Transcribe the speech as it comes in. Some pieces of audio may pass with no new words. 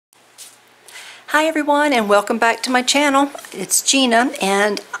Hi everyone, and welcome back to my channel. It's Gina,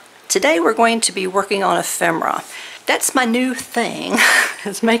 and today we're going to be working on ephemera. That's my new thing,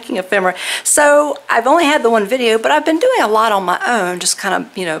 is making ephemera. So I've only had the one video, but I've been doing a lot on my own, just kind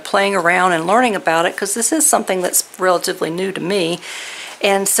of, playing around and learning about it, because this is something that's relatively new to me.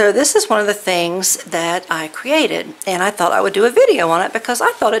 And so this is one of the things that I created, and I thought I would do a video on it because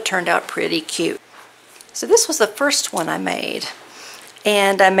I thought it turned out pretty cute. So this was the first one I made.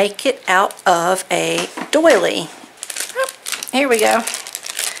 And I make it out of a doily. Oh, here we go.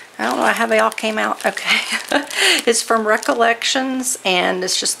 I don't know how they all came out. Okay. It's from Recollections, and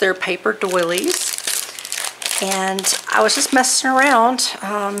it's just their paper doilies. And I was just messing around,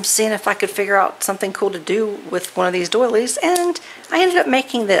 seeing if I could figure out something cool to do with one of these doilies, and I ended up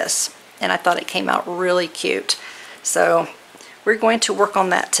making this. And I thought it came out really cute. So we're going to work on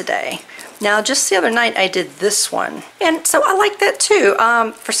that today. Now, just the other night I did this one, and so I like that too.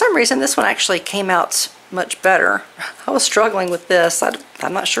 For some reason, this one actually came out much better. I was struggling with this.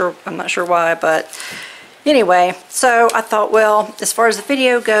 I'm not sure why, but anyway. So I thought, well, as far as the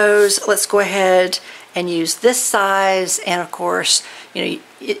video goes, let's go ahead and use this size, and of course,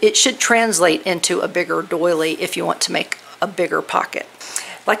 it should translate into a bigger doily if you want to make a bigger pocket.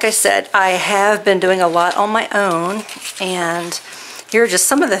 Like I said, I have been doing a lot on my own, and here are just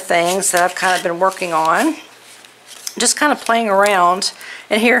some of the things that I've kind of been working on. Just kind of playing around.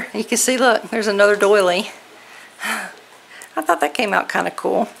 And here, you can see, look, there's another doily. I thought that came out kind of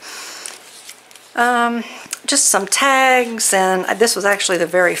cool. Just some tags, and this was actually the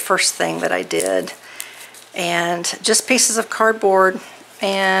very first thing that I did. And just pieces of cardboard,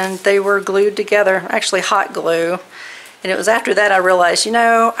 and they were glued together, actually hot glue. And it was after that I realized,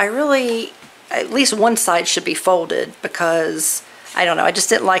 at least one side should be folded, because I don't know, I just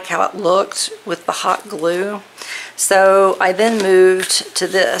didn't like how it looked with the hot glue. So I then moved to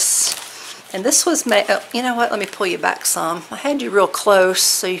this. And this was made, you know what, let me pull you back some. I had you real close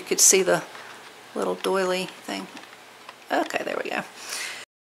so you could see the little doily thing. Okay, there we go.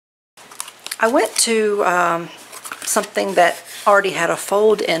 I went to something that already had a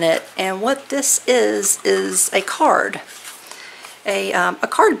fold in it, and what this is a card. A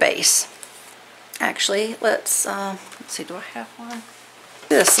card base. Actually, let's see, do I have one?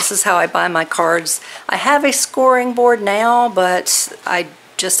 This is how I buy my cards. I have a scoring board now, but I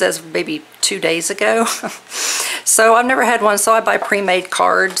just as maybe 2 days ago. So I've never had one, so I buy pre-made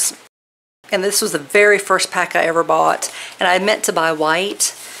cards. And this was the very first pack I ever bought, and I meant to buy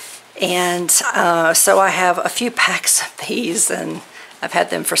white. And so I have a few packs of these, and I've had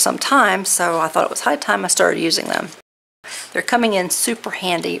them for some time, so I thought it was high time I started using them. They're coming in super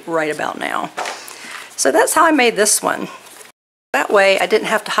handy right about now. So that's how I made this one. That way I didn't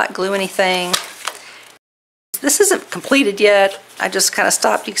have to hot glue anything. This isn't completed yet. I just kind of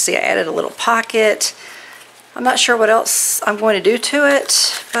stopped. You can see I added a little pocket. I'm not sure what else I'm going to do to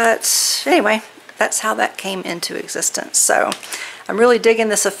it, but anyway, that's how that came into existence. So I'm really digging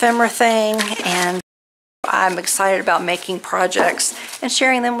this ephemera thing, and I'm excited about making projects and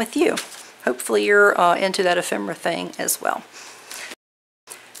sharing them with you. Hopefully you're into that ephemera thing as well.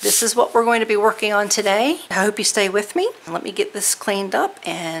 This is what we're going to be working on today. I hope you stay with me. Let me get this cleaned up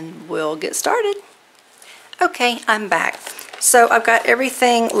and we'll get started. Okay, I'm back. So I've got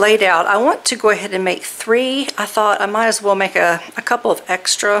everything laid out. I want to go ahead and make 3. I thought I might as well make a couple of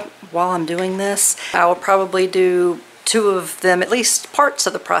extra while I'm doing this. I will probably do 2 of them, at least parts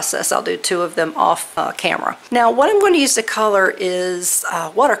of the process. I'll do 2 of them off camera. Now what I'm going to use to color is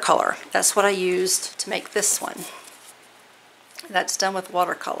watercolor. That's what I used to make this one. That's done with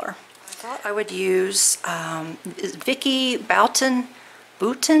watercolor. I thought I would use Vicky Boughton.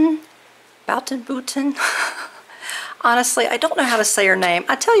 Honestly, I don't know how to say her name.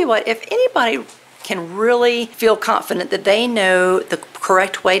 I tell you what, if anybody can really feel confident that they know the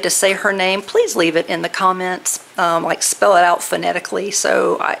correct way to say her name, please leave it in the comments. Like spell it out phonetically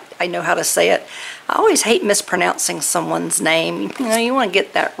so I know how to say it. I always hate mispronouncing someone's name. You want to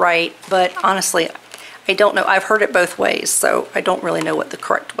get that right, but honestly, I don't know. I've heard it both ways, so I don't really know what the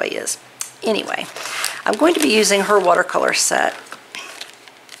correct way is. Anyway, I'm going to be using her watercolor set.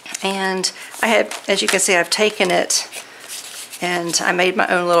 And I have, as you can see, I've taken it and I made my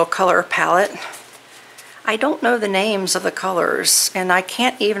own little color palette. I don't know the names of the colors, and I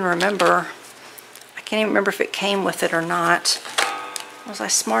can't even remember if it came with it or not. Was I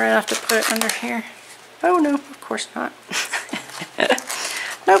smart enough to put it under here? Oh no, of course not.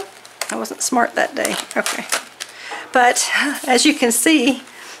 Nope, I wasn't smart that day. Okay. But as you can see,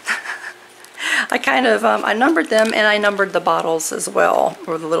 I kind of, I numbered them, and I numbered the bottles as well,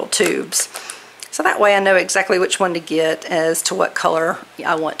 or the little tubes. So that way I know exactly which one to get as to what color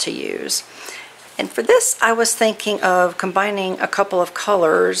I want to use. And for this, I was thinking of combining a couple of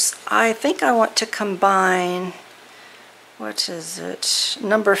colors. I think I want to combine, what is it,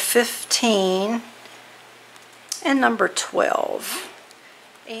 number 15 and number 12.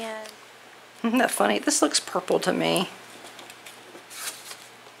 And isn't that funny? This looks purple to me.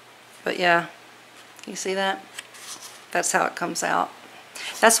 But yeah, you see that? That's how it comes out.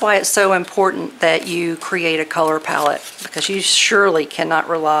 That's why it's so important that you create a color palette, because you surely cannot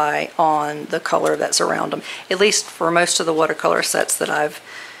rely on the color that's around them. At least for most of the watercolor sets that I've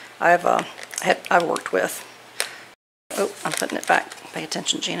worked with. Oh, I'm putting it back. Pay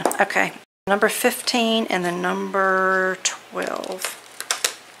attention, Gina. Okay, number 15 and then number 12.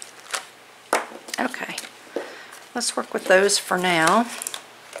 Okay, let's work with those for now.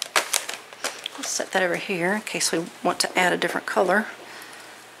 Let's set that over here in case we want to add a different color.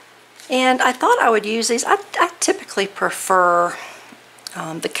 And I thought I would use these. I typically prefer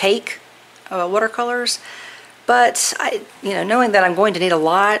the cake watercolors, but knowing that I'm going to need a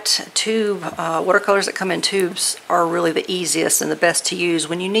lot, watercolors that come in tubes are really the easiest and the best to use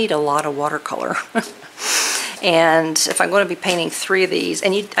when you need a lot of watercolor. And if I'm going to be painting 3 of these,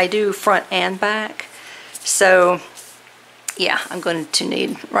 and I do front and back, so yeah, I'm going to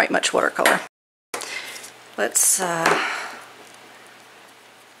need right much watercolor. Let's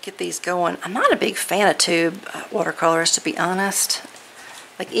get these going. I'm not a big fan of tube watercolors, to be honest.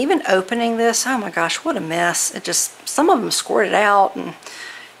 Like even opening this, oh my gosh, what a mess. It just, some of them squirted out and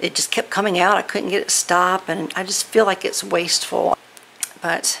it just kept coming out. I couldn't get it to stop, and I just feel like it's wasteful.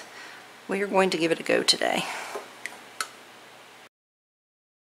 But we are going to give it a go today.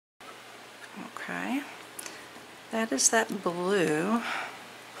 Okay, that is that blue.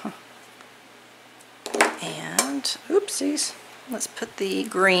 And, oopsies. Let's put the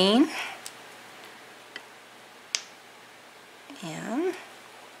green in.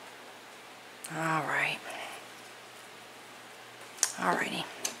 All right. Alrighty.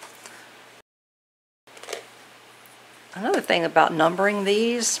 Another thing about numbering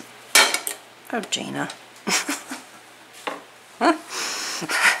these. Oh, Gina.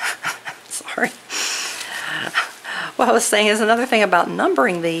 Sorry. What I was saying is another thing about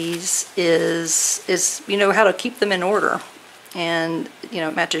numbering these is you know how to keep them in order. And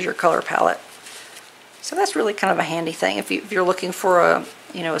it matches your color palette. So that's really kind of a handy thing if you're looking for a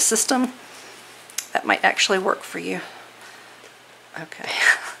a system that might actually work for you. Okay.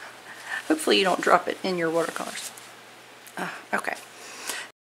 Hopefully you don't drop it in your watercolors. Okay.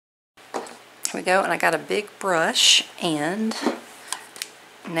 Here we go, and I got a big brush, and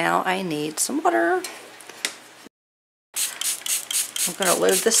now I need some water. I'm going to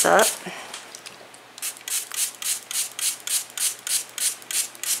load this up.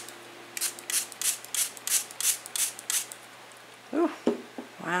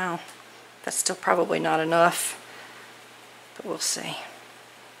 Wow, that's still probably not enough, but we'll see.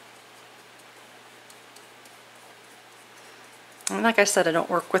 And like I said, I don't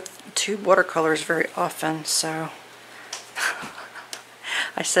work with tube watercolors very often, so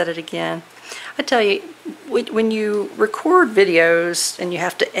I said it again. I tell you, when you record videos and you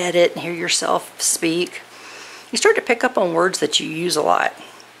have to edit and hear yourself speak, you start to pick up on words that you use a lot.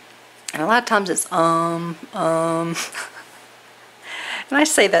 And a lot of times it's And I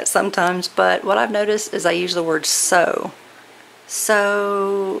say that sometimes, but what I've noticed is I use the word so.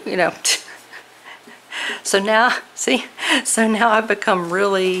 So, so now, see? So now I've become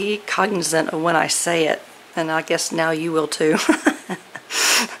really cognizant of when I say it. And I guess now you will too.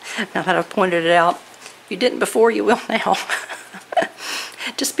 Now that I've pointed it out. If you didn't before, you will now.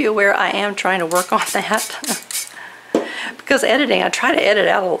 Just be aware I am trying to work on that. Because editing, I try to edit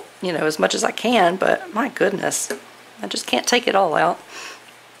out, as much as I can, but my goodness. I just can't take it all out.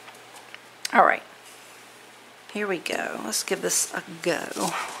 All right, here we go. Let's give this a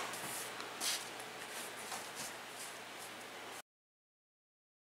go.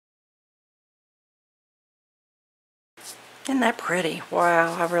 Isn't that pretty?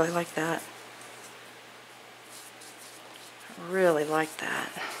 Wow, I really like that. I really like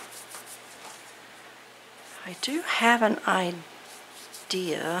that. I do have an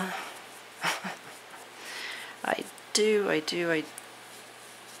idea. I do.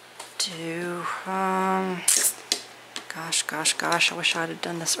 Gosh, I wish I'd have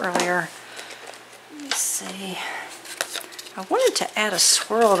done this earlier. Let me see. I wanted to add a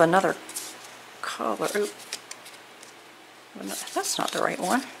swirl of another color. Oop. That's not the right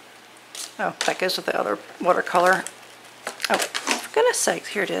one. Oh, that goes with the other watercolor. Oh, for goodness sakes,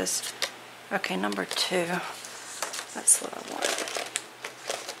 here it is. Okay, number 2. That's what I want.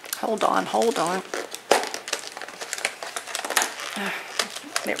 Hold on.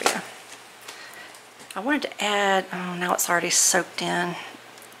 There we go. I wanted to add, oh, now it's already soaked in.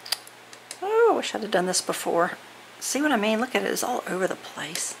 Oh, I wish I'd have done this before. See what I mean? Look at it, it's all over the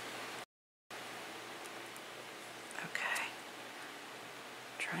place. Okay.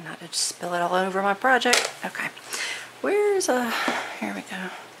 Try not to just spill it all over my project. Okay. Where's here we go.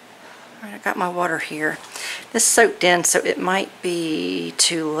 All right, I got my water here. This soaked in, so it might be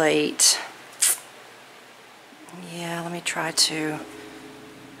too late. Yeah, let me try to.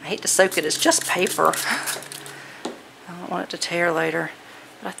 I hate to soak it, it's just paper. I don't want it to tear later.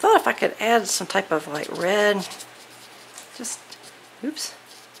 But I thought if I could add some type of like red, just, oops,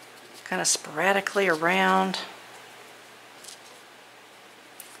 kind of sporadically around.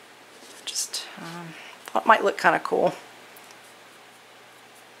 Just thought it might look kind of cool.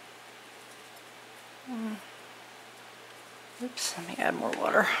 Oops, let me add more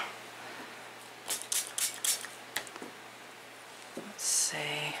water. Let's see.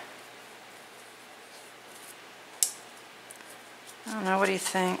 I don't know, what do you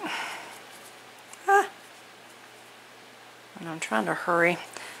think? Ah. I'm trying to hurry.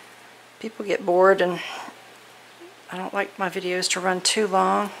 People get bored and I don't like my videos to run too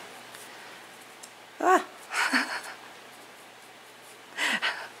long. Ah.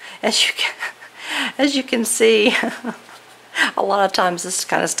 As you can see, a lot of times this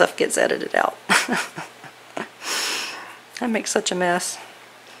kind of stuff gets edited out. I make such a mess.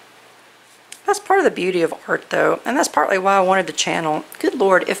 That's part of the beauty of art though, and that's partly why I wanted the channel. Good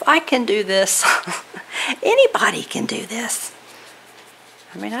Lord, if I can do this, anybody can do this.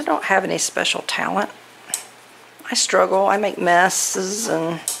 I mean, I don't have any special talent. I struggle, I make messes,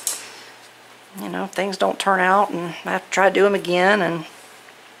 and you know, things don't turn out and I have to try to do them again, and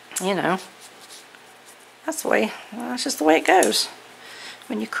you know, that's the way, that's just the way it goes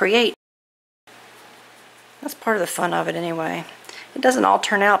when you create. That's part of the fun of it anyway. It doesn't all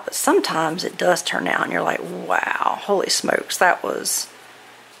turn out, but sometimes it does turn out and you're like, wow, holy smokes, that was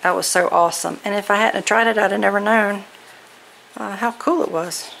so awesome. And if I hadn't tried it, I'd have never known how cool it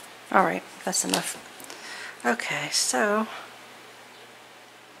was. Alright, that's enough. Okay, so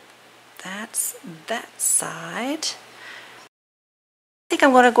that's that side. I think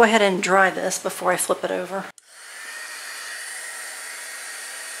I'm going to go ahead and dry this before I flip it over.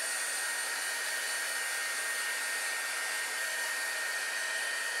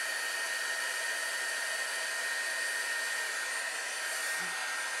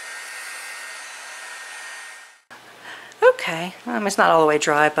 Okay, it's not all the way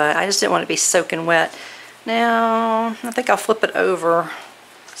dry, but I just didn't want it to be soaking wet. Now, I think I'll flip it over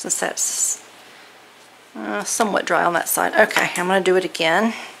since that's somewhat dry on that side. Okay, I'm going to do it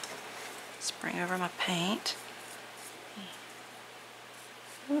again. Let's bring over my paint.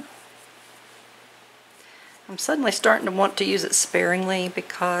 I'm suddenly starting to want to use it sparingly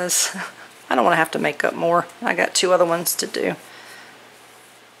because I don't want to have to make up more. I got 2 other ones to do.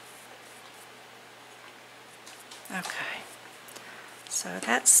 Okay, so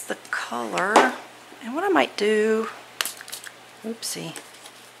that's the color. And what I might do, oopsie,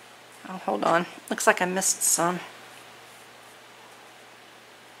 oh, hold on, looks like I missed some.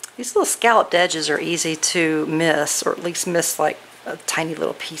 These little scalloped edges are easy to miss, or at least miss like a tiny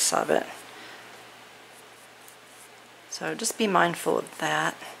little piece of it. So just be mindful of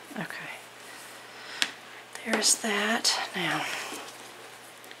that. Okay, there's that. Now,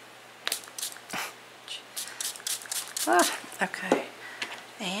 okay,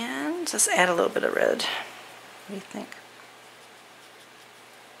 and let's add a little bit of red. What do you think?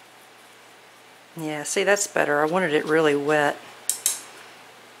 Yeah, see, that's better. I wanted it really wet.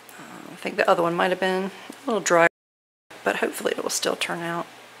 I think the other one might have been a little dry, but hopefully it will still turn out.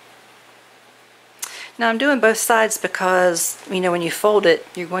 Now I'm doing both sides because, you know, when you fold it,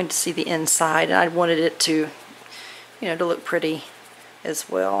 you're going to see the inside, and I wanted it to, you know, to look pretty as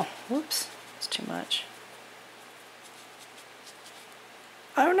well. Whoops, it's too much.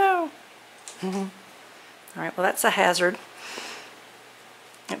 Oh no! Alright, well that's a hazard,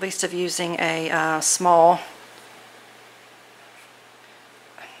 at least of using a small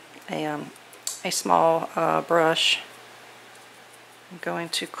brush. I'm going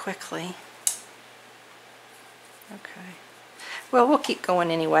too quickly. Okay, well, we'll keep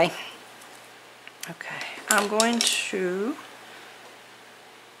going anyway. Okay, I'm going to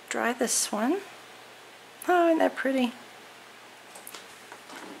dry this one. Oh, isn't that pretty?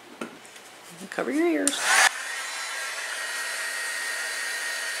 Cover your ears.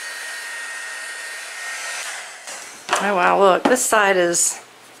 Oh wow, look, this side is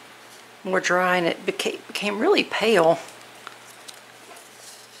more dry and it became really pale.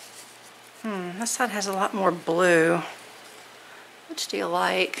 This side has a lot more blue. Which do you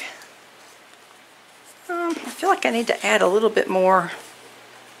like? I feel like I need to add a little bit more.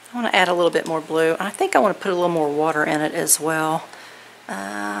 I want to add a little bit more blue. I think I want to put a little more water in it as well.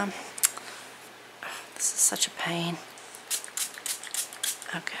 This is such a pain.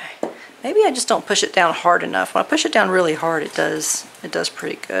 Okay. Maybe I just don't push it down hard enough. When I push it down really hard, it does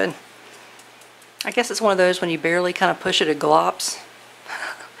pretty good. I guess it's one of those when you barely kind of push it, it glops.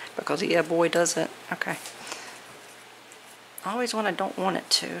 Because, yeah, boy, does it. Okay. Always when I don't want it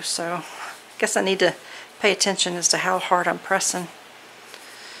to, so I guess I need to pay attention as to how hard I'm pressing.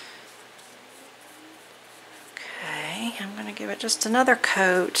 Okay, I'm going to give it just another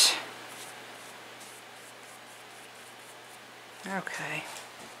coat. Okay.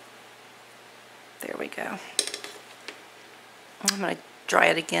 There we go. I'm going to dry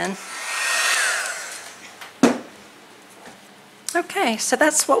it again. Okay, so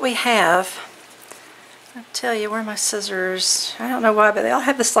that's what we have. I'll tell you, where are my scissors? I don't know why, but they all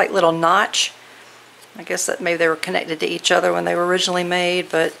have this like little notch. I guess that maybe they were connected to each other when they were originally made,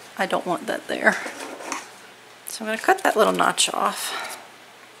 but I don't want that there. So I'm going to cut that little notch off.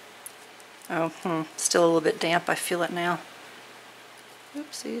 Oh, still a little bit damp. I feel it now.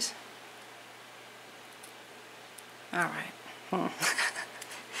 Oopsies. All right. All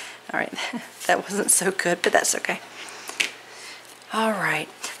right, that wasn't so good, but that's okay. All right,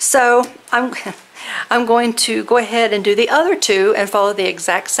 so I'm going to go ahead and do the other two and follow the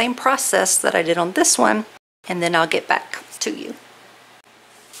exact same process that I did on this one, and then I'll get back to you.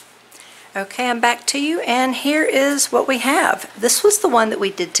 Okay, I'm back to you, and here is what we have. This was the one that we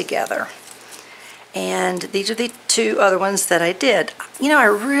did together, and these are the two other ones that I did. You know, I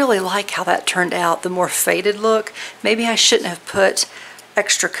really like how that turned out, the more faded look. Maybe I shouldn't have put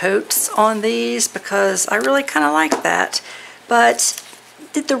extra coats on these because I really kind of like that. But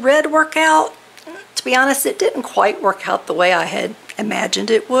did the red work out? To be honest, it didn't quite work out the way I had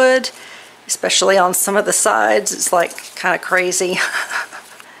imagined it would, especially on some of the sides. It's like kind of crazy.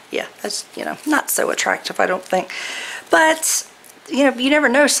 Yeah, that's, you know, not so attractive, I don't think. But, you know, you never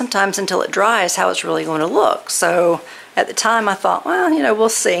know sometimes until it dries how it's really going to look. So at the time I thought, well, you know, we'll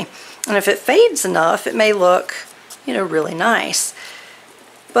see. And if it fades enough, it may look, you know, really nice.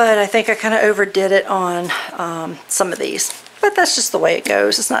 But I think I kind of overdid it on some of these. But that's just the way it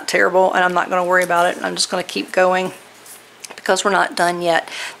goes. It's not terrible, and I'm not going to worry about it. I'm just going to keep going because we're not done yet.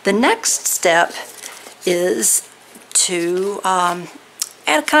 The next step is to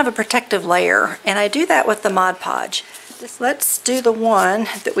add kind of a protective layer, and I do that with the Mod Podge. Let's do the one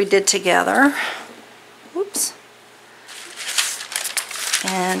that we did together. Whoops.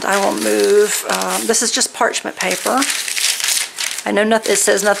 And I will move, this is just parchment paper. I know it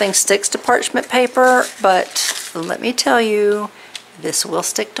says nothing sticks to parchment paper, but let me tell you, this will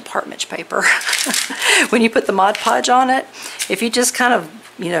stick to parchment paper. When you put the Mod Podge on it, if you just kind of,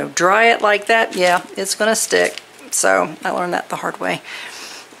 you know, dry it like that, yeah, it's going to stick. So I learned that the hard way.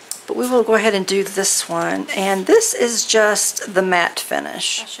 But we will go ahead and do this one. And this is just the matte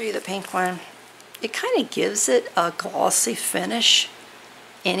finish. I'll show you the pink one. It kind of gives it a glossy finish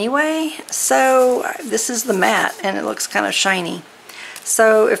anyway. So this is the matte, and it looks kind of shiny.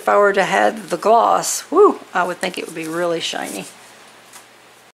 So if I were to have the gloss, whoo, I would think it would be really shiny.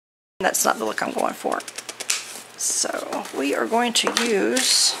 That's not the look I'm going for. So we are going to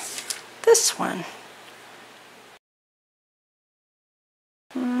use this one.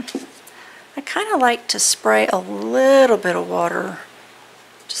 I kind of like to spray a little bit of water,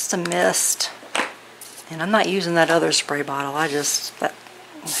 just a mist. And I'm not using that other spray bottle. That's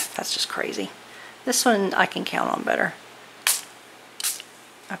just crazy. This one I can count on better.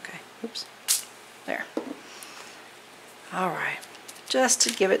 Okay, oops, there. All right, just to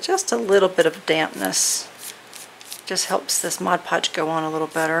give it just a little bit of dampness. Just helps this Mod Podge go on a little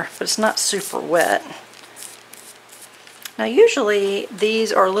better, but it's not super wet. Now usually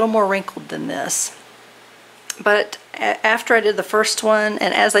these are a little more wrinkled than this, but after I did the first one,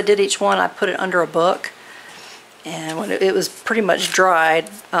 and as I did each one, I put it under a book. And when it was pretty much dried,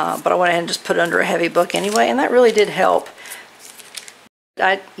 but I went ahead and just put it under a heavy book anyway, and that really did help.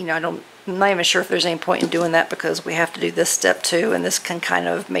 I'm not even sure if there's any point in doing that because we have to do this step too, and this can kind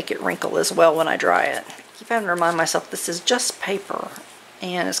of make it wrinkle as well when I dry it. I keep having to remind myself this is just paper,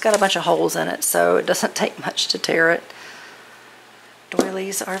 and it's got a bunch of holes in it, so it doesn't take much to tear it.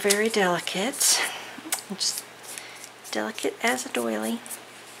 Doilies are very delicate. Just delicate as a doily.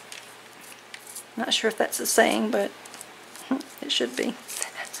 Not sure if that's a saying, but it should be.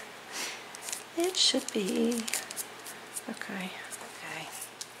 It should be. Okay.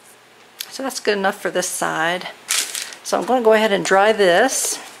 So that's good enough for this side. So I'm going to go ahead and dry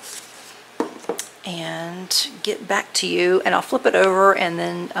this and get back to you, and I'll flip it over and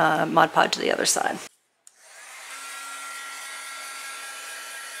then Mod Podge to the other side.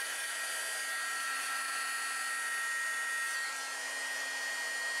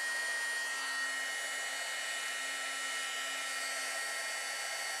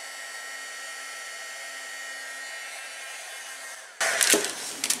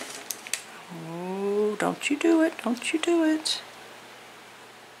 don't you do it. Don't you do it.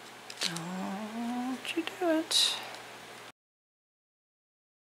 Don't you do it.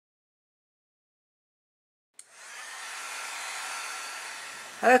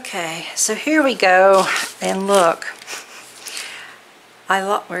 Okay, so here we go, and look.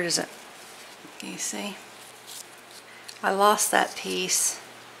 Where is it? Can you see? I lost that piece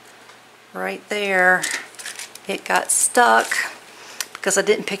right there. It got stuck because I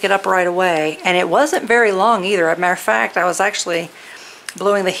didn't pick it up right away, and it wasn't very long either. As a matter of fact, I was actually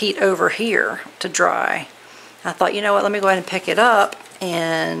blowing the heat over here to dry. I thought, you know what, let me go ahead and pick it up,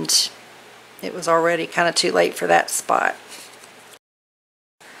 and it was already kind of too late for that spot.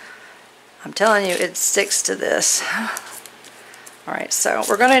 I'm telling you, it sticks to this. Alright, so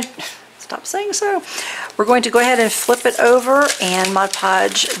we're going to, stop saying so, we're going to go ahead and flip it over and Mod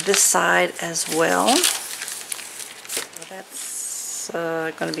Podge this side as well. So that's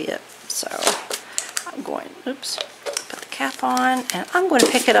going to be it. So I'm going, oops, put the cap on, and I'm going to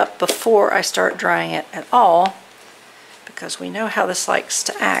pick it up before I start drying it at all, because we know how this likes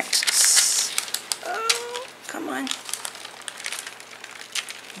to act. Oh, come on.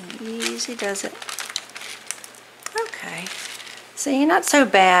 Easy does it. Okay. See, not so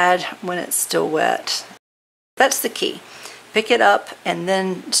bad when it's still wet. That's the key. Pick it up and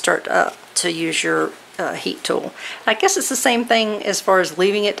then start to use your heat tool. I guess it's the same thing as far as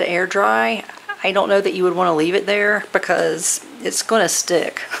leaving it to air dry. I don't know that you would want to leave it there because it's going to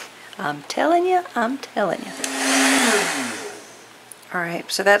stick. I'm telling you, I'm telling you.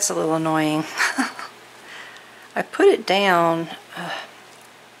 Alright, so that's a little annoying. I put it down.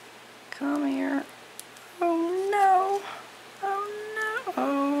 Come here. Oh no. Oh no.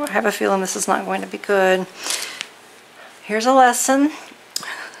 Oh, I have a feeling this is not going to be good. Here's a lesson.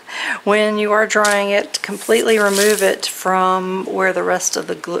 When you are drying it, completely remove it from where the rest of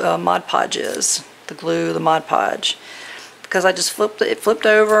the glue, Mod Podge is. The glue, the Mod Podge. Because I just flipped it flipped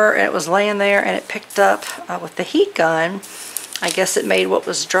over and it was laying there, and it picked up with the heat gun. I guess it made what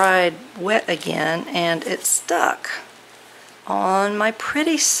was dried wet again, and it stuck on my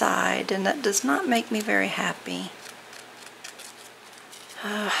pretty side, and that does not make me very happy.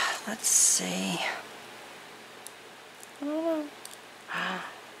 Let's see. Oh,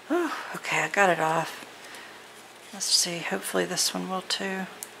 okay, I got it off. Let's see, hopefully this one will too.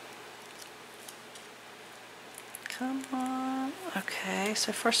 Come on. Okay,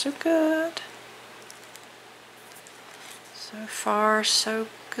 so far so good. So far so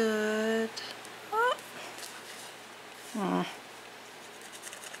good. Oh.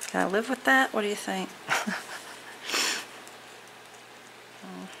 Can I live with that? What do you think?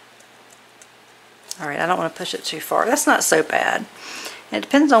 Alright, I don't want to push it too far. That's not so bad. And it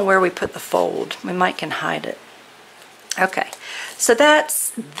depends on where we put the fold. We might can hide it. Okay, so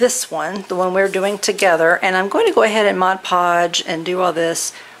that's this one, the one we're doing together. And I'm going to go ahead and Mod Podge and do all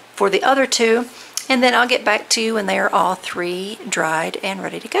this for the other two. And then I'll get back to you when they are all three dried and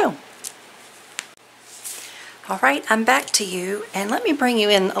ready to go. Alright, I'm back to you, and let me bring you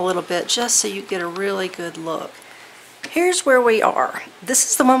in a little bit just so you get a really good look. Here's where we are. This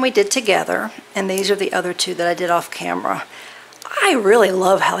is the one we did together, and these are the other two that I did off camera. I really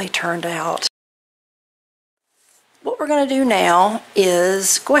love how they turned out. What we're going to do now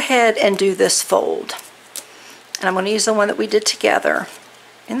is go ahead and do this fold. And I'm going to use the one that we did together.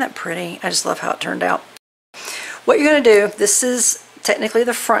 Isn't that pretty? I just love how it turned out. What you're going to do, this is technically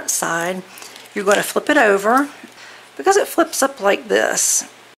the front side. You're going to flip it over because it flips up like this.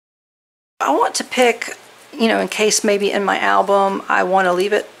 I want to pick, you know, in case maybe in my album I want to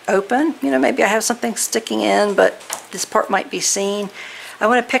leave it open. You know, maybe I have something sticking in, but this part might be seen. I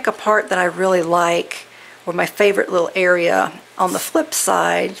want to pick a part that I really like, or my favorite little area on the flip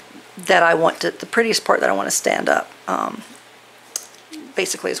side that I want to, the prettiest part that I want to stand up.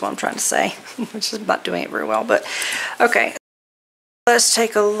 Basically is what I'm trying to say, which is not doing it very well, but okay. Let's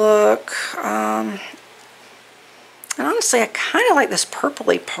take a look. And honestly, I kind of like this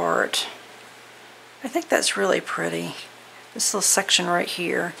purpley part. I think that's really pretty. This little section right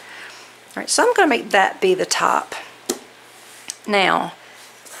here. Alright, so I'm going to make that be the top. Now,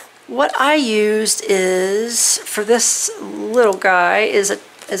 what I used is, for this little guy, is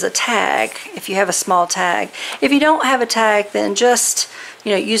a tag, if you have a small tag. If you don't have a tag, then just,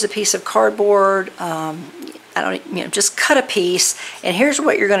 you know, use a piece of cardboard. Just cut a piece, and here's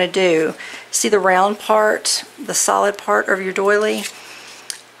what you're going to do. See the round part, the solid part of your doily?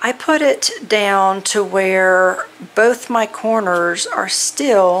 I put it down to where both my corners are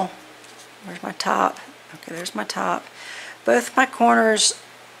still, where's my top? Okay, there's my top. Both my corners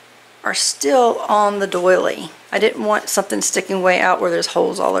are still on the doily. I didn't want something sticking way out where there's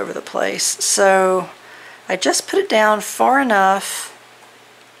holes all over the place. So I just put it down far enough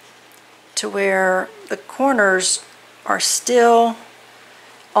to where the corners are still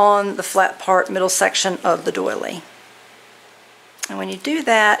on the flat part, middle section of the doily. And when you do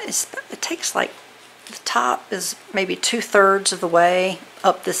that, it takes like, the top is maybe 2/3 of the way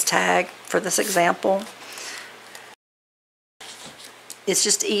up this tag for this example. It's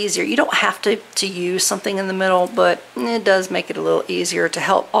just easier. You don't have to use something in the middle, but it does make it a little easier to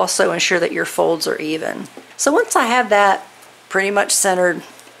help also ensure that your folds are even. So once I have that pretty much centered,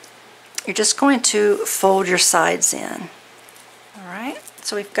 you're just going to fold your sides in. All right,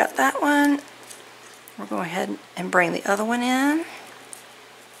 so we've got that one. We'll go ahead and bring the other one in,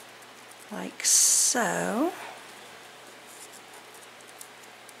 like so.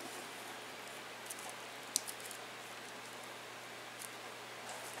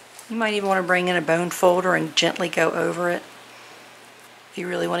 You might even want to bring in a bone folder and gently go over it if you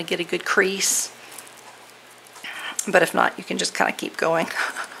really want to get a good crease. But if not, you can just kind of keep going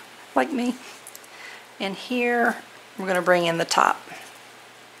like me. And here we're going to bring in the top.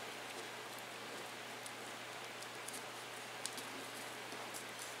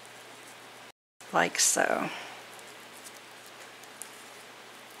 Like so.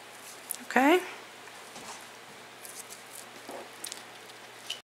 Okay.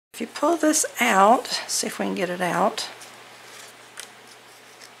 If you pull this out, see if we can get it out.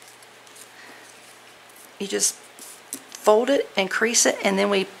 You just fold it and crease it, and then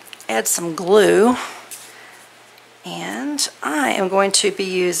we add some glue. And I am going to be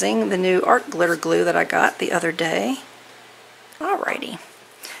using the new art glitter glue that I got the other day. Alrighty.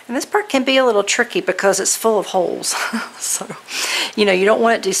 And this part can be a little tricky because it's full of holes. So, you know, you don't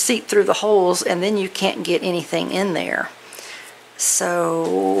want it to seep through the holes and then you can't get anything in there.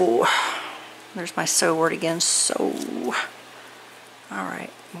 So, there's my so word again, so. Alright,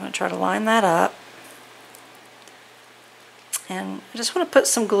 I'm going to try to line that up. And I just want to put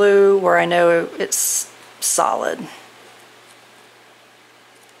some glue where I know it's solid.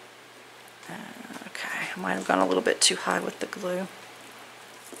 Okay, I might have gone a little bit too high with the glue.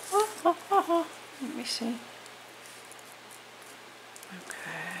 Let me see.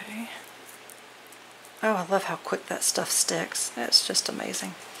 Okay. Oh, I love how quick that stuff sticks. That's just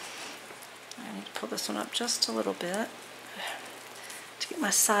amazing. I need to pull this one up just a little bit to get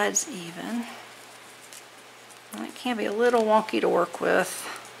my sides even. And it can be a little wonky to work with.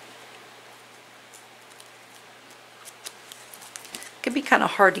 It can be kind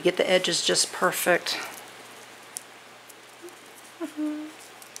of hard to get the edges just perfect.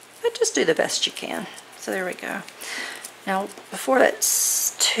 But just do the best you can. So there we go. Now, before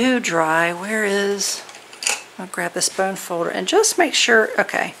that's too dry, I'll grab this bone folder and just make sure,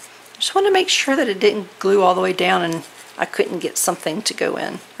 okay, just want to make sure that it didn't glue all the way down and I couldn't get something to go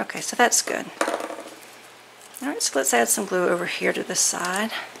in. Okay, so that's good. All right, so let's add some glue over here to this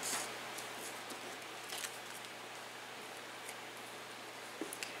side.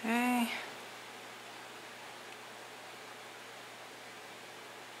 Okay.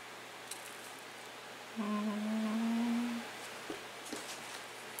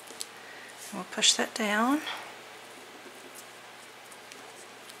 We'll push that down.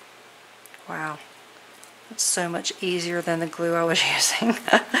 Wow, that's so much easier than the glue I was using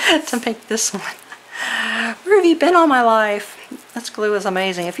to make this one. Where have you been all my life? This glue is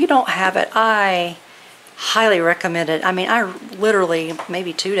amazing. If you don't have it, I highly recommend it. I mean, I literally,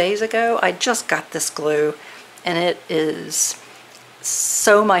 maybe 2 days ago, I just got this glue, and it is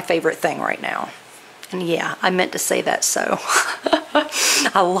so my favorite thing right now. And yeah, I meant to say that so.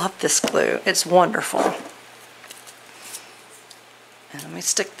 I love this glue. It's wonderful. And let me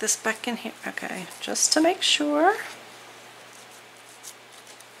stick this back in here. Okay, just to make sure.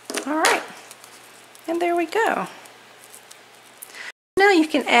 All right. And there we go. Now you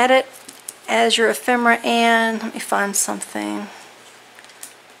can add it as your ephemera, and let me find something.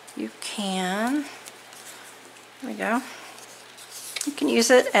 You can, there we go. You can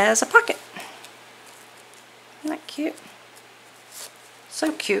use it as a pocket. Isn't that cute?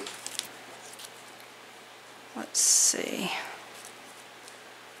 So cute. Let's see.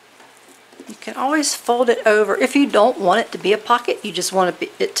 You can always fold it over. If you don't want it to be a pocket, you just want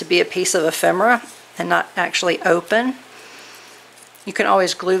it to be a piece of ephemera and not actually open. You can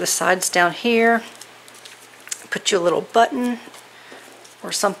always glue the sides down here, put you a little button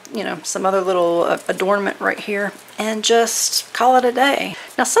or some other little adornment right here, and just call it a day.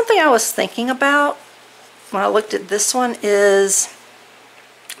 Now, something I was thinking about when I looked at this one is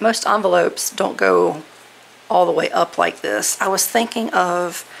most envelopes don't go all the way up like this. I was thinking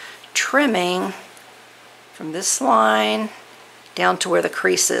of trimming from this line down to where the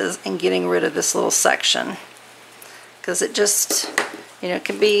crease is and getting rid of this little section, because it just, you know, it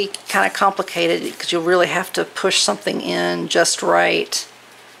can be kind of complicated because you'll really have to push something in just right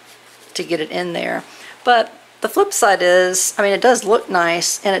to get it in there. But the flip side is, I mean, it does look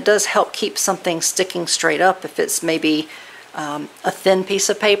nice, and it does help keep something sticking straight up if it's maybe a thin piece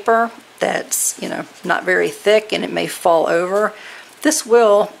of paper that's, you know, not very thick and it may fall over. This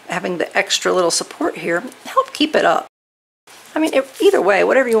will, having the extra little support here, help keep it up. I mean, either way,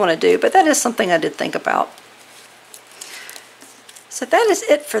 whatever you want to do, but that is something I did think about. So that is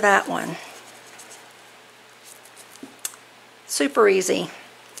it for that one. Super easy.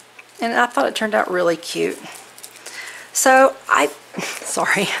 And I thought it turned out really cute. So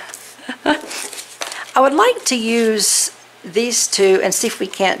sorry. I would like to use these two and see if we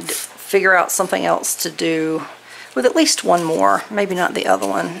can't figure out something else to do with at least one more. Maybe not the other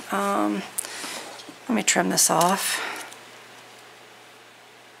one. Let me trim this off.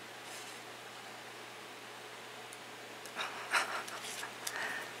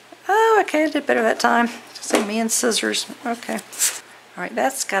 Oh, okay, I did better that time. Say me and scissors. Okay. All right,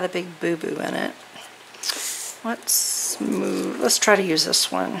 that's got a big boo-boo in it. Let's move. Let's try to use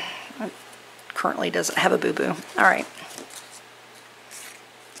this one. It currently doesn't have a boo-boo. All right.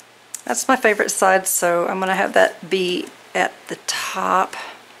 That's my favorite side, so I'm going to have that be at the top.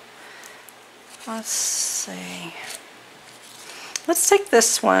 Let's see. Let's take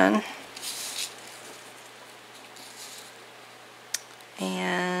this one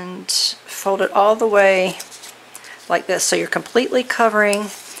and fold it all the way like this, so you're completely covering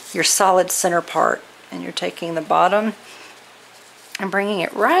your solid center part, and you're taking the bottom and bringing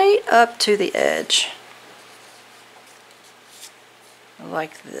it right up to the edge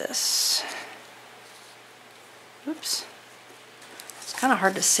like this. Oops, it's kind of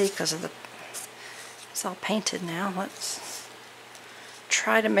hard to see because of it's all painted now. Let's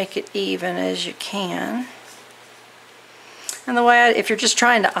try to make it even as you can. And the way if you're just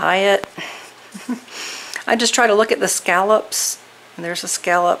trying to eye it, I just try to look at the scallops, and there's a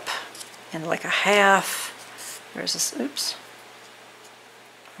scallop and like a half. There's this, oops,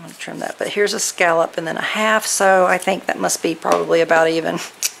 I'm going to trim that, but here's a scallop and then a half, so I think that must be probably about even.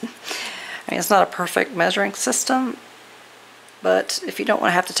 I mean, it's not a perfect measuring system, but if you don't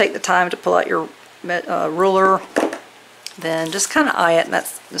want to have to take the time to pull out your ruler, then just kind of eye it, and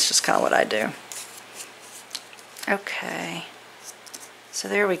that's just kind of what I do. Okay, so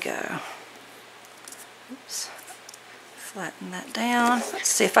there we go. Oops. Flatten that down. Let's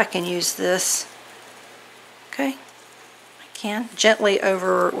see if I can use this. Okay, I can. Gently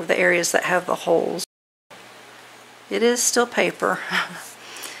over the areas that have the holes. It is still paper.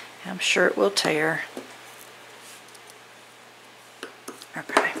 I'm sure it will tear.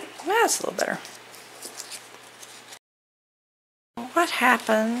 Okay, that's a little better. What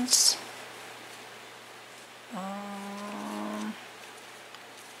happens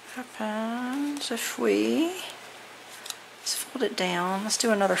if we, let's fold it down. Let's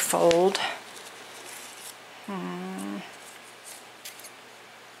do another fold. I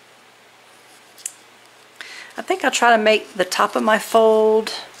think I'll try to make the top of my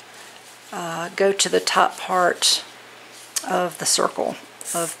fold go to the top part of the circle,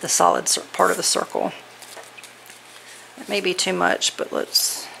 of the solid part of the circle. It may be too much, but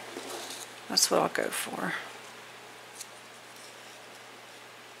that's what I'll go for.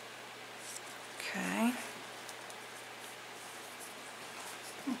 Okay.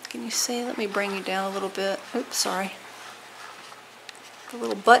 Can you see? Let me bring you down a little bit. Oops, sorry. The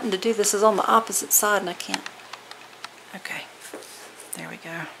little button to do this is on the opposite side and I can't. Okay. There we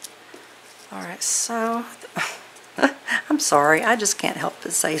go. Alright, so I'm sorry, I just can't help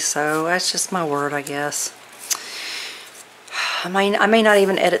but say so. That's just my word, I guess. I may not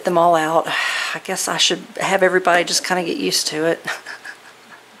even edit them all out. I guess I should have everybody just kind of get used to it.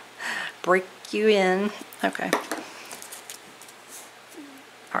 Break you in. Okay.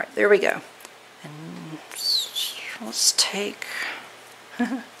 Alright, there we go. And let's take...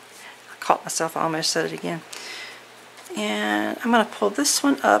 I caught myself, I almost said it again. And I'm going to pull this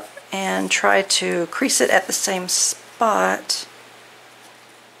one up and try to crease it at the same spot.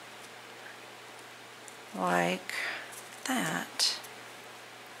 Like that.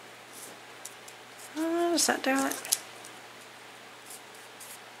 Does that do it?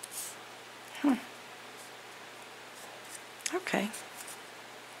 Okay.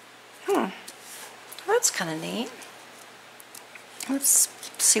 That's kind of neat. Let's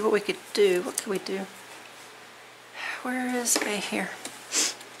see what we could do. What could we do? Where is here?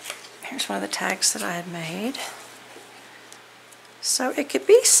 Here's one of the tags that I had made. So it could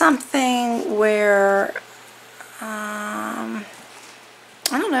be something where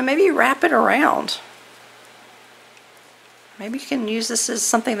I don't know, maybe you wrap it around. Maybe you can use this as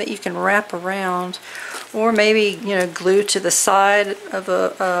something that you can wrap around, or maybe, you know, glue to the side of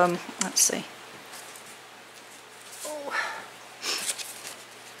a, let's see.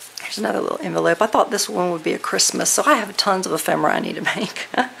 Here's another little envelope. I thought this one would be a Christmas, so I have tons of ephemera I need to make.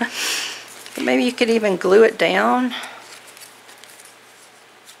 But maybe you could even glue it down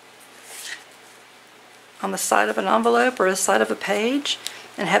on the side of an envelope or the side of a page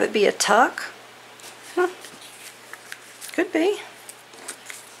and have it be a tuck. Could be.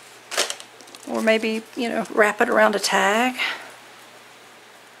 Or maybe, you know, wrap it around a tag.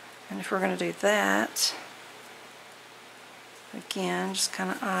 And if we're going to do that, again, just kind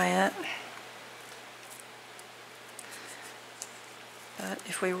of eye it. But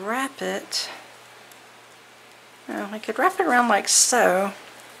if we wrap it, well, we could wrap it around like so.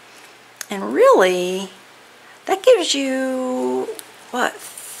 And really, that gives you, what,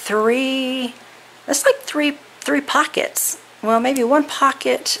 that's like three pockets. Well, maybe one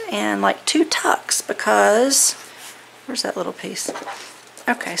pocket and like 2 tucks, because, where's that little piece?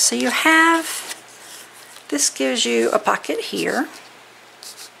 Okay, so you have, this gives you a pocket here.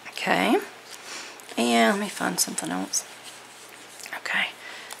 Okay, and let me find something else. Okay,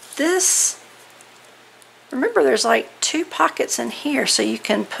 this, remember there's like 2 pockets in here, so you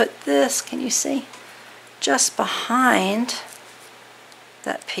can put this, can you see, just behind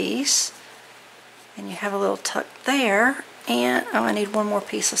that piece. And you have a little tuck there, and oh, I need one more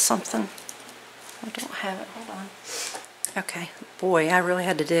piece of something. I don't have it, hold on. Okay, boy, I really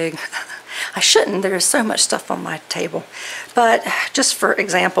had to dig. I shouldn't, there's so much stuff on my table. But just for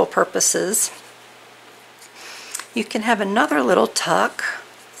example purposes, you can have another little tuck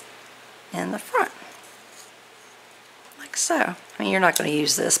in the front. Like so. I mean, you're not going to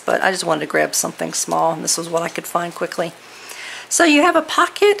use this, but I just wanted to grab something small, and this was what I could find quickly. So you have a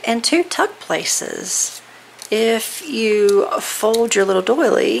pocket and 2 tuck places if you fold your little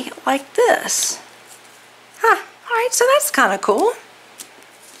doily like this. Huh, alright, so that's kind of cool.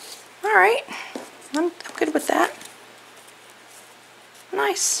 Alright, I'm good with that.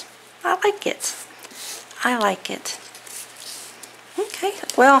 Nice. I like it. I like it. Okay,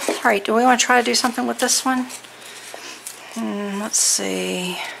 well, alright, do we want to try to do something with this one? Let's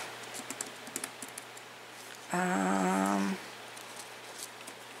see.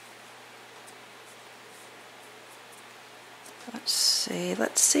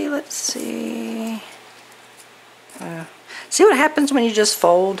 Let's see. See what happens when you just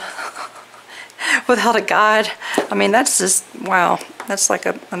fold without a guide? I mean, that's just, wow, that's like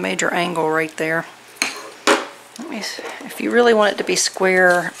a major angle right there. If you really want it to be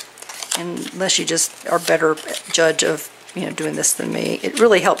square, unless you just are better judge of, you know, doing this than me, it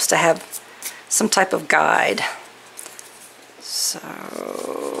really helps to have some type of guide. So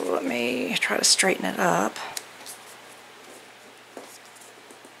let me try to straighten it up.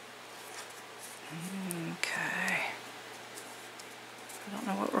 Okay. I don't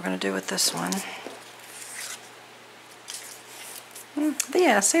know what we're going to do with this one. But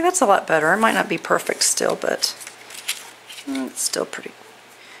yeah, see, that's a lot better. It might not be perfect still, but it's still pretty,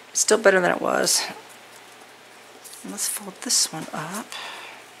 it's still better than it was. And let's fold this one up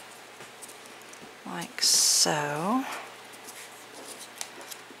like so.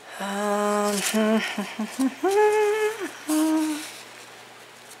 Isn't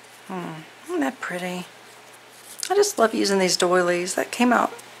that pretty? I just love using these doilies. That came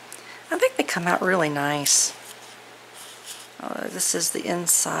out, I think they come out really nice. This is the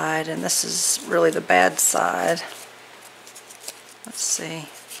inside, and this is really the bad side. Let's see.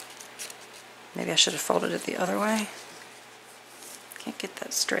 Maybe I should have folded it the other way. Can't get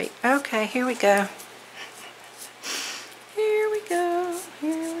that straight. Okay, here we go. Here we go.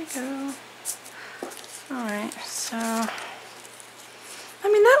 Here we go. Alright, so, I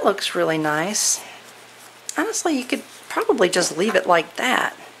mean, that looks really nice. Honestly, you could probably just leave it like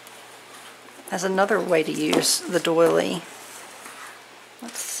that as another way to use the doily.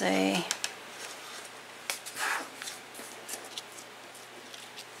 Let's see.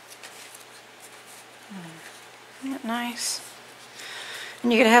 Isn't that nice?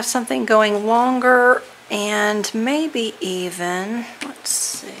 And you could have something going longer, and maybe even, let's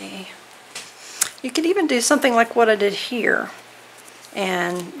see, you could even do something like what I did here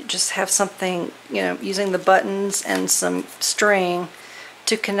and just have something, you know, using the buttons and some string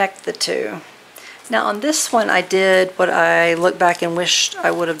to connect the two. Now on this one I did what I look back and wished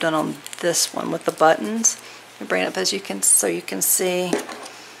I would have done on this one with the buttons. Let me bring it up as you can, so you can see.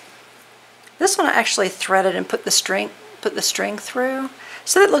 This one I actually threaded and put the string through,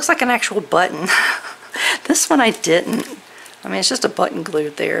 so it looks like an actual button. This one I didn't. I mean, it's just a button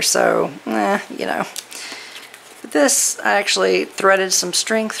glued there, so, you know. But this, I actually threaded some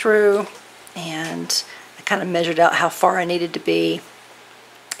string through, and I kind of measured out how far I needed to be,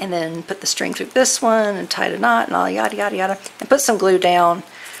 and then put the string through this one, and tied a knot, and all yada, yada, yada, and put some glue down.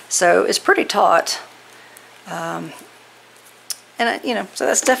 So it's pretty taut. You know, so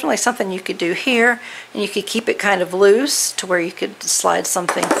that's definitely something you could do here, and you could keep it kind of loose to where you could slide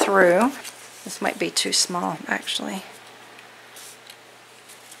something through. This might be too small, actually.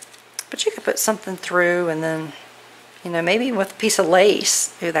 But you could put something through, and then, you know, maybe with a piece of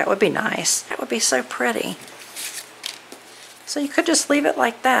lace. Ooh, that would be nice. That would be so pretty. So you could just leave it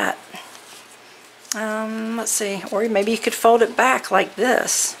like that. Let's see, or maybe you could fold it back like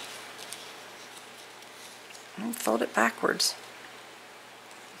this. And fold it backwards.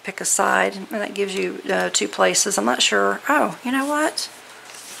 Pick a side, and that gives you 2 places. I'm not sure. Oh, you know what?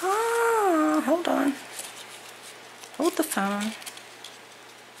 Oh, hold on. Hold the phone.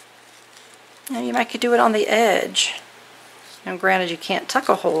 Now you might could do it on the edge. Now, granted, you can't tuck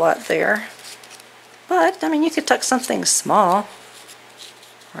a whole lot there, but I mean, you could tuck something small,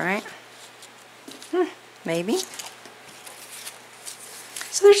 right? Maybe.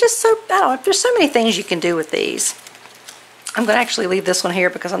 So there's just I don't know, there's so many things you can do with these. I'm going to actually leave this one here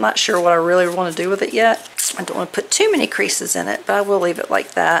because I'm not sure what I really want to do with it yet. I don't want to put too many creases in it, but I will leave it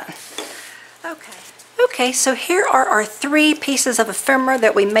like that. Okay, so here are our 3 pieces of ephemera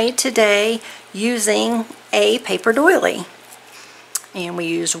that we made today using a paper doily. And we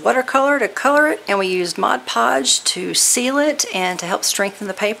used watercolor to color it, and we used Mod Podge to seal it and to help strengthen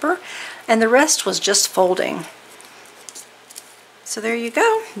the paper. And the rest was just folding. So there you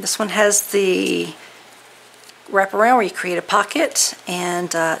go. This one has the wraparound where you create a pocket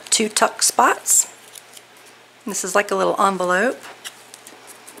and 2 tuck spots. This is like a little envelope.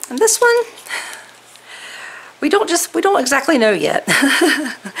 And this one, we don't exactly know yet.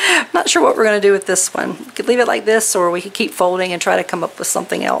 I'm not sure what we're going to do with this one. We could leave it like this, or we could keep folding and try to come up with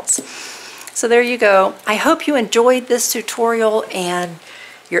something else. So there you go. I hope you enjoyed this tutorial and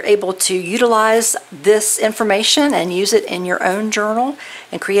you're able to utilize this information and use it in your own journal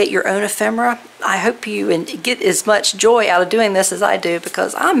and create your own ephemera. I hope you get as much joy out of doing this as I do,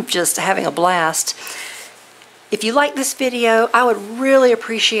 because I'm just having a blast. If you like this video, I would really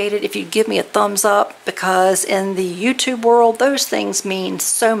appreciate it if you'd give me a thumbs up, because in the YouTube world, those things mean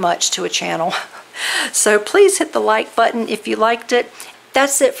so much to a channel. So please hit the like button if you liked it.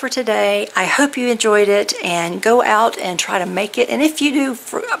 That's it for today. I hope you enjoyed it, and go out and try to make it. And if you do,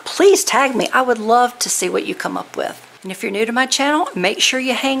 please tag me. I would love to see what you come up with. And if you're new to my channel, make sure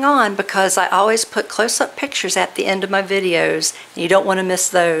you hang on, because I always put close-up pictures at the end of my videos. And you don't want to miss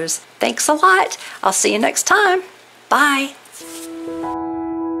those. Thanks a lot. I'll see you next time. Bye.